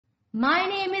My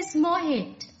name is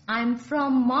Mohit. I'm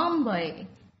from Mumbai,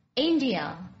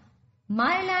 India.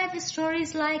 My life story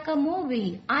is like a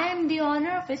movie. I am the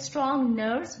owner of a strong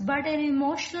nurse but an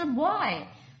emotional boy.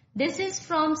 This is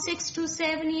from 6 to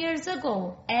 7 years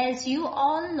ago. As you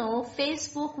all know,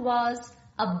 Facebook was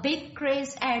a big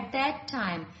craze at that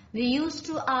time. We used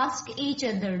to ask each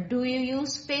other, do you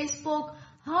use Facebook?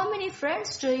 How many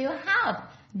friends do you have?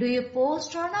 Do you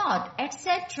post or not?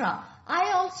 Etc.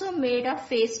 I also made a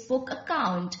Facebook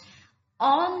account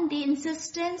on the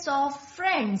insistence of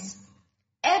friends.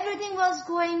 Everything was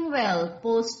going well,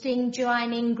 posting,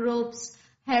 joining groups,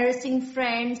 harassing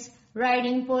friends,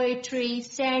 writing poetry,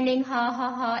 sending ha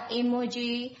ha ha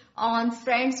emoji on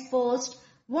friends' post.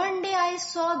 One day I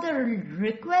saw the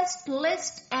request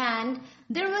list and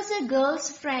there was a girl's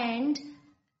friend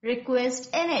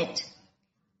request in it.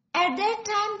 At that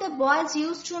time, the boys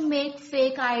used to make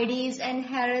fake IDs and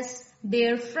harass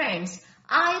their friends.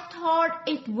 I thought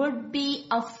it would be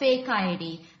a fake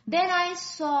ID. Then I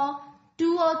saw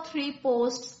 2 or 3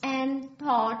 posts and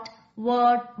thought,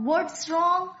 what's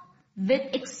wrong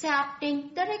with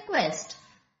accepting the request?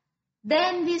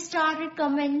 Then we started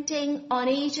commenting on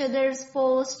each other's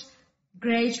post.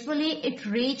 Gradually, it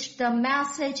reached the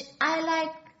message I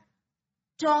like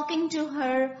talking to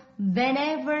her.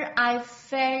 Whenever I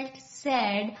felt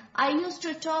sad, I used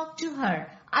to talk to her.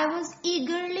 I was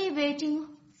eagerly waiting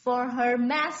for her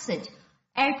message.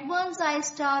 At once I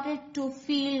started to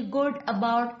feel good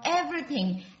about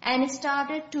everything and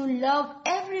started to love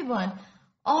everyone,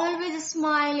 always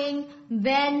smiling.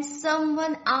 When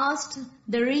someone asked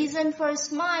the reason for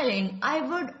smiling, I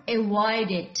would avoid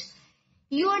it.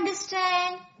 You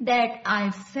understand that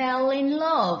I fell in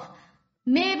love.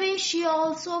 Maybe she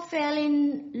also fell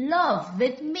in love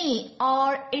with me,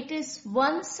 or it is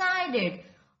one-sided.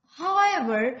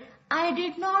 However, I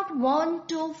did not want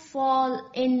to fall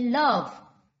in love.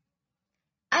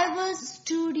 I was a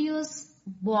studious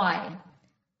boy.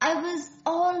 I was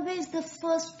always the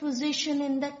first position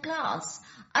in the class.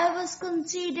 I was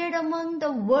considered among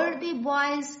the worthy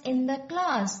boys in the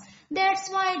class. That's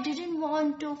why I didn't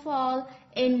want to fall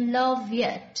in love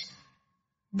yet.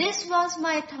 This was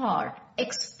my thought,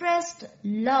 expressed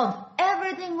love.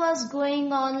 Everything was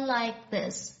going on like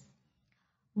this.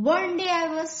 One day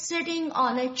I was sitting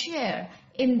on a chair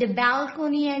in the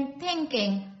balcony and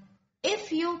thinking,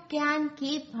 if you can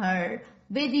keep her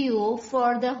with you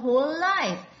for the whole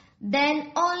life,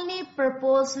 then only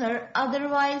propose her,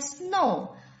 otherwise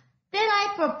no. Then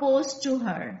I proposed to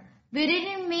her. We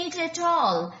didn't meet at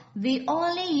all. We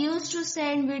only used to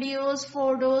send videos,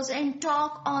 photos and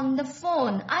talk on the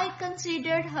phone. I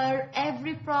considered her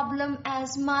every problem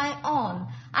as my own.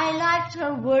 I liked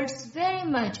her words very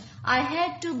much. I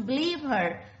had to believe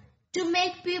her. To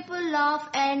make people laugh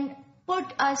and put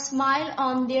a smile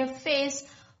on their face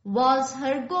was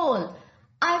her goal.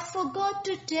 I forgot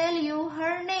to tell you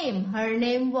her name. Her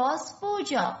name was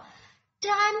Pooja.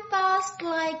 Time passed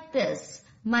like this.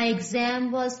 My exam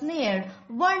was near.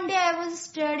 One day I was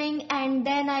studying and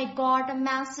then I got a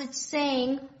message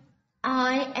saying,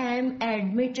 I am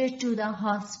admitted to the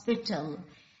hospital.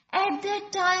 At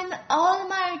that time, all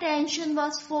my attention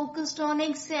was focused on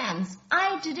exams.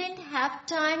 I didn't have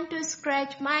time to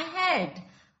scratch my head.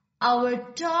 Our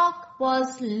talk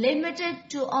was limited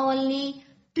to only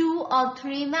 2 or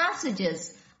 3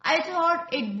 messages. I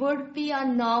thought it would be a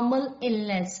normal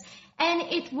illness and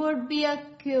it would be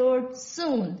cured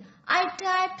soon. I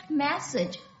typed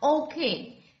message,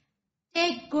 okay,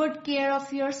 take good care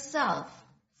of yourself.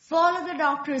 Follow the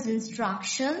doctor's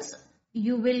instructions.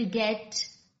 You will get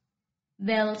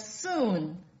well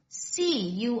soon. See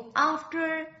you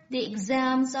after the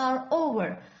exams are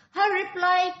over. Her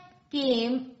reply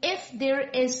came, if there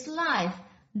is life,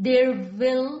 there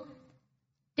will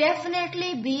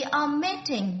definitely be a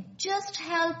meeting. Just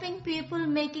helping people,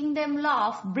 making them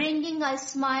laugh, bringing a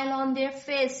smile on their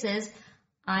faces.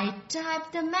 I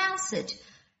typed the message.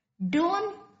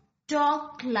 Don't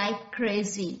talk like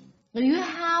crazy. You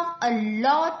have a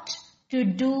lot to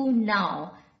do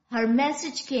now. Her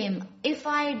message came, if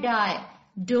I die,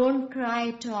 don't cry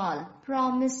at all.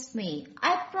 Promise me.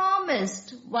 I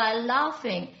promised while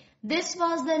laughing. This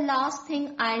was the last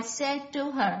thing I said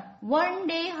to her. One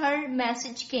day her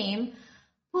message came,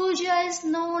 Pooja is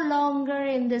no longer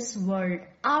in this world.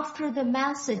 After the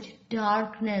message,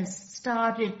 darkness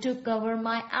started to cover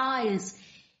my eyes.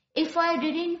 If I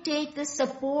didn't take the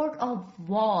support of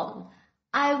wall,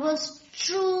 I was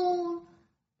sure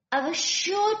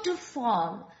to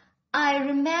fall. I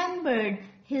remembered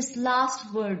his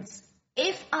last words.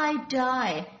 If I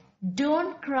die,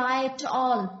 don't cry at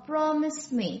all.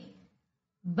 Promise me.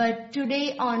 But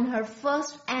today, on her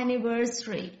first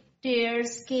anniversary,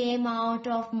 tears came out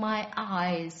of my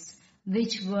eyes,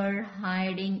 which were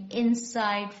hiding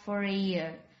inside for a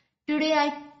year. Today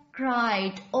I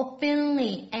cried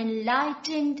openly and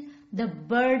lightened the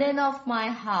burden of my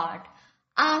heart.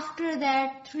 After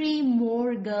that, 3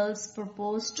 more girls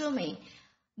proposed to me.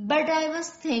 But I was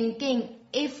thinking,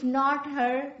 if not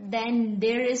her, then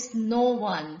there is no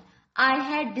one. I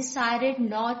had decided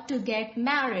not to get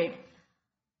married.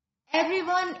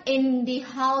 Everyone in the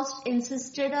house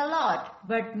insisted a lot,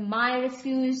 but my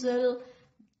refusal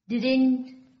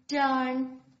didn't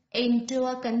turn into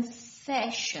a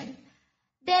confession.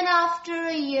 Then after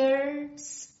a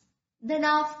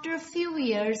few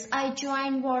years, I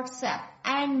joined WhatsApp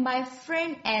and my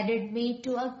friend added me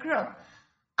to a group.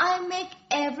 I make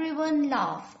everyone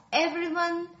laugh.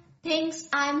 Everyone thinks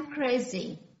I'm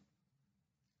crazy.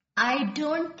 I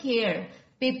don't care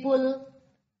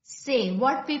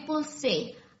what people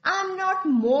say. I'm not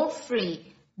more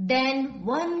free than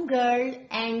one girl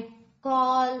and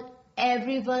call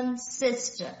everyone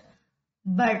sister.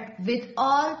 But with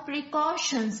all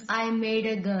precautions, I made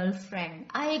a girlfriend.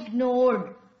 I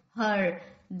ignored her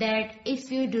that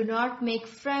if you do not make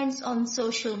friends on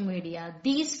social media,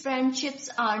 these friendships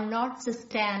are not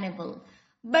sustainable.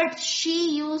 But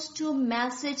she used to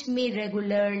message me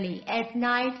regularly. At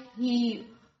night,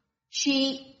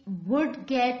 she would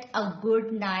get a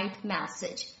good night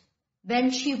message.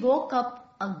 When she woke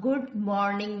up, a good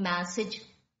morning message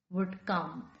would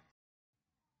come.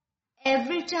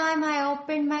 Every time I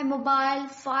opened my mobile,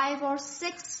 5 or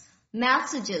 6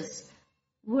 messages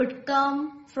would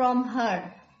come from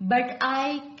her, but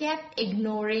I kept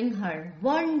ignoring her.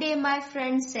 One day my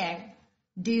friend said,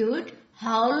 "Dude,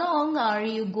 how long are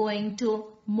you going to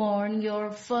mourn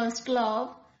your first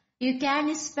love? You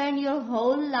can spend your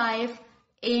whole life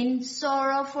in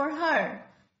sorrow for her.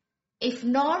 If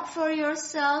not for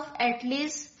yourself, at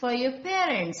least for your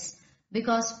parents.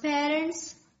 Because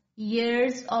parents'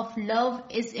 years of love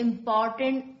is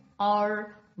important,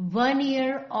 or 1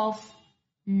 year of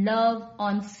love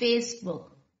on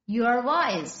Facebook. You are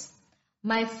wise."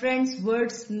 My friend's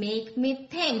words make me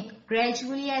think.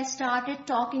 Gradually I started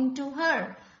talking to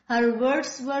her. Her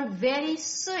words were very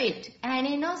sweet and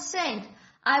innocent.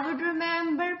 I would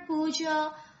remember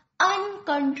Pooja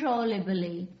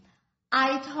uncontrollably.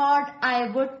 I thought I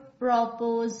would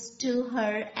propose to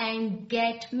her and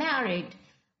get married.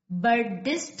 But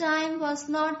this time was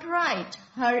not right.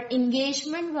 Her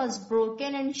engagement was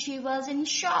broken and she was in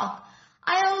shock.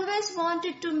 I always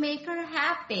wanted to make her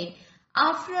happy.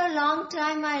 After a long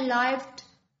time I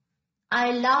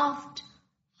laughed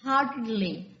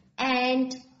heartily,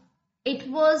 and it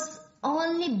was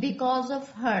only because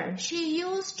of her. She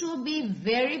used to be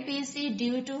very busy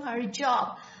due to her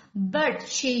job, but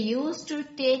she used to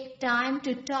take time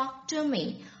to talk to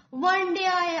me. One day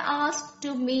I asked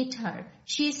to meet her.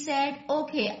 She said,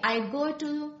 "Okay, I go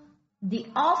to the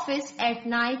office at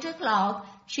 9 o'clock."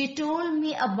 She told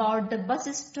me about the bus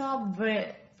stop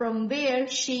from where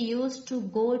she used to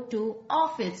go to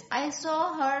office. I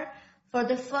saw her for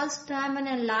the first time and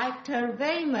I liked her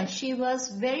very much. She was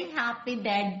very happy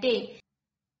that day.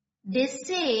 They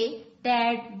say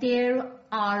that there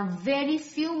are very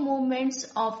few moments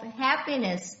of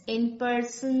happiness in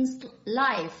person's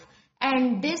life,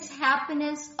 and this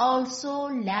happiness also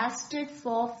lasted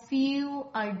for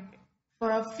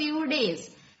a few days.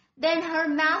 Then her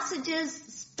messages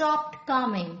stopped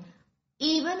coming.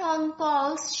 Even on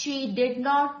calls, she did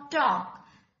not talk.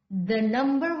 The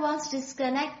number was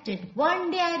disconnected.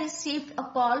 One day I received a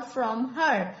call from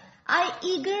her. I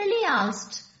eagerly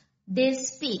asked, "They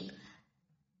speak.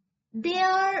 There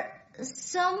are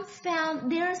some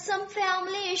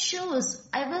family issues."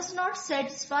 I was not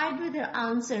satisfied with her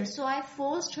answer, so I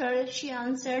forced her. She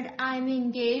answered, "I'm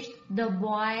engaged. The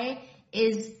boy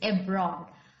is abroad."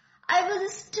 I was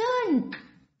stunned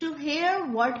to hear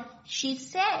what she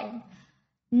said.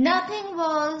 Nothing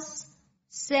was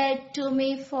said to me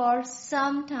for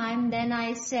some time. Then I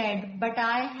said, "But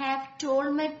I have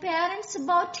told my parents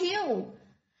about you.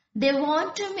 They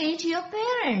want to meet your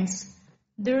parents.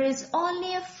 There is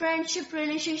only a friendship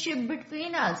relationship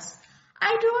between us.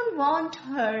 I don't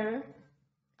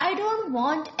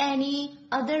want any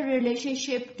other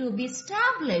relationship to be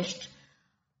established.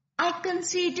 I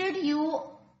considered you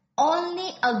only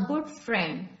a good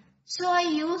friend, so I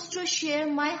used to share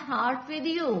my heart with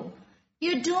you.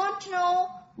 You don't know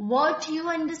what you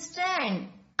understand."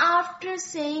 After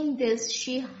saying this,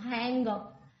 she hung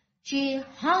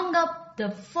up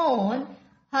the phone.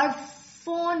 Her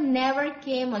phone never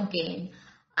came again.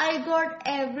 I got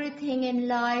everything in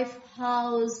life: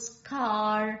 house,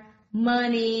 car,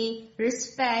 money,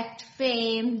 respect,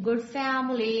 fame, good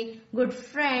family, good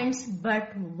friends,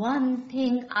 but one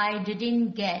thing I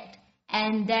didn't get,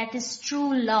 and that is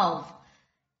true love.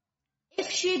 If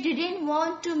she didn't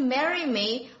want to marry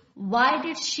me, why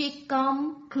did she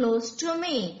come close to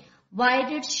me? Why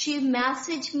did she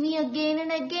message me again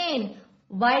and again?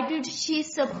 Why did she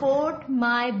support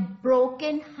my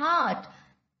broken heart?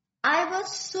 I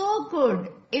was so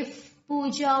good. If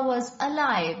Pooja was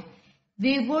alive,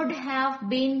 we would have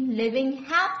been living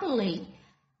happily.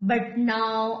 But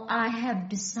now I have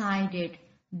decided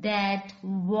that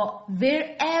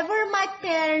wherever my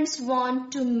parents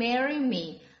want to marry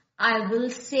me, I will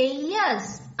say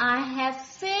yes. I have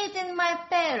faith in my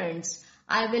parents.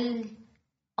 I will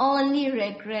only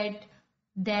regret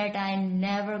that I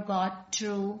never got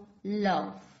true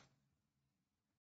love.